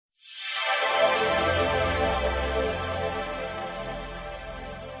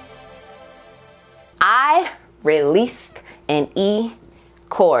released an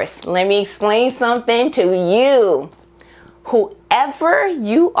eCourse. Let me explain something to you. Whoever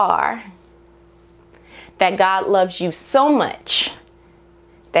you are, that God loves you so much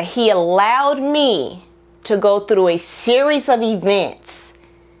that He allowed me to go through a series of events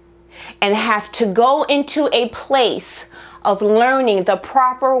and have to go into a place of learning the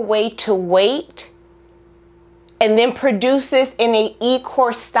proper way to wait and then produce this in an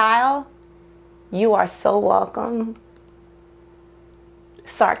eCourse style. You are so welcome.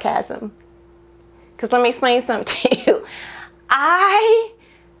 Sarcasm. Because let me explain something to you. I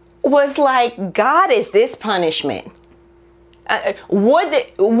was like, God, is this punishment?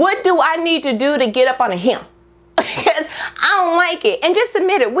 What do I need to do to get up on Him? Because I don't like it. And just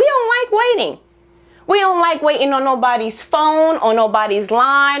admit it, we don't like waiting. We don't like waiting on nobody's phone, on nobody's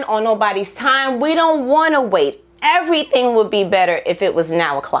line, on nobody's time. We don't want to wait. Everything would be better if it was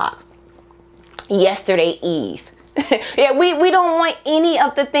now o'clock. Yesterday Eve. Yeah, we don't want any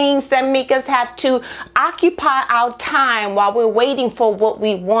of the things that make us have to occupy our time while we're waiting for what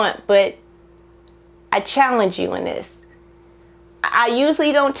we want. But I challenge you in this. I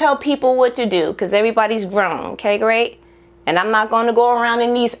usually don't tell people what to do because everybody's grown. Okay, great? And I'm not going to go around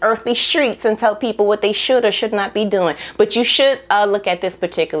in these earthly streets and tell people what they should or should not be doing. But you should look at this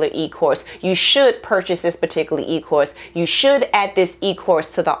particular eCourse. You should purchase this particular eCourse. You should add this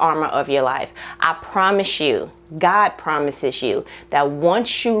eCourse to the armor of your life. I promise you, God promises you that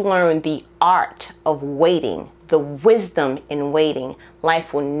once you learn the art of waiting, the wisdom in waiting,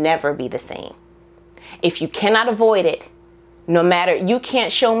 life will never be the same. If you cannot avoid it, no matter, you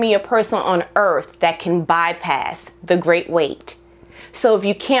can't show me a person on earth that can bypass the great wait. So if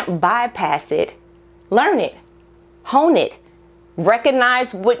you can't bypass it, learn it, hone it,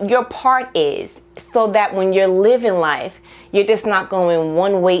 recognize what your part is so that when you're living life, you're just not going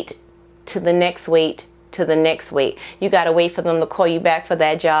one wait to the next wait to the next wait. You got to wait for them to call you back for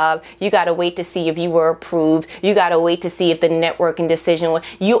that job. You got to wait to see if you were approved. You got to wait to see if the networking decision was.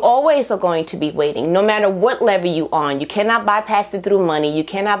 You always are going to be waiting, no matter what level you on. You cannot bypass it through money. You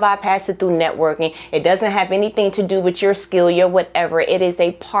cannot bypass it through networking. It doesn't have anything to do with your skill, your whatever. It is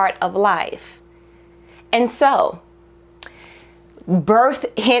a part of life. And so, birth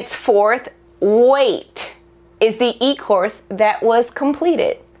henceforth, wait is the eCourse that was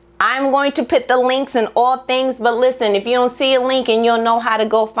completed. I'm going to put the links in all things, but listen, if you don't see a link and you'll know how to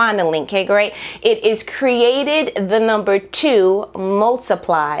go find the link, okay, great? It is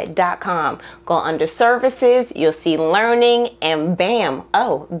created2multiply.com. Go under services, you'll see learning, and bam,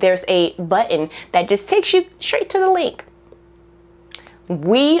 oh, there's a button that just takes you straight to the link.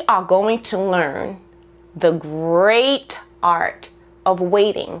 We are going to learn the great art of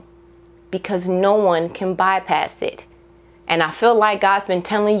waiting because no one can bypass it. And I feel like God's been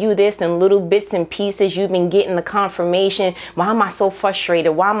telling you this in little bits and pieces. You've been getting the confirmation. Why am I so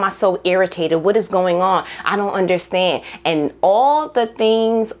frustrated? Why am I so irritated? What is going on? I don't understand. And all the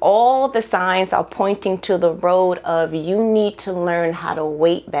things, all the signs are pointing to the road of you need to learn how to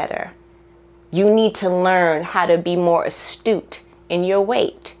wait better. You need to learn how to be more astute in your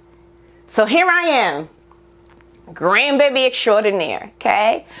wait. So here I am, grandbaby extraordinaire,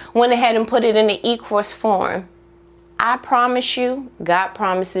 okay? Went ahead and put it in the eCourse form. I promise you, God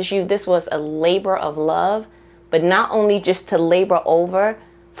promises you, this was a labor of love, but not only just to labor over,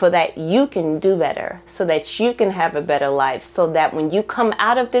 for that you can do better, so that you can have a better life, so that when you come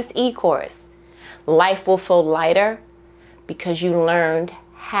out of this eCourse, life will feel lighter because you learned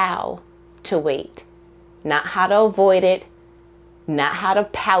how to wait. Not how to avoid it, not how to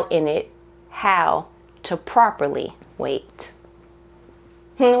pout in it, how to properly wait.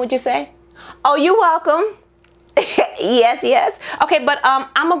 What'd you say? Oh, you're welcome. Yes. Okay, but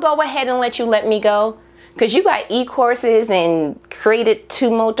I'm gonna go ahead and let me go because you got eCourses and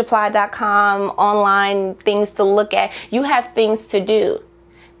created2multiply.com, online things to look at. You have things to do.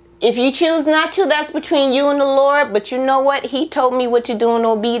 If you choose not to, that's between you and the Lord. But you know what? He told me what to do in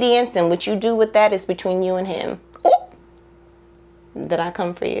obedience, and what you do with that is between you and Him. Oh, did I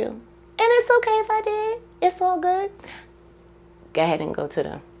come for you? And it's okay if I did. It's all good. Go ahead and go to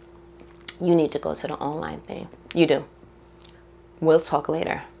the. You need to go to the online thing. You do. We'll talk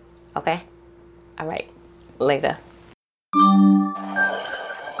later. Okay? All right. Later.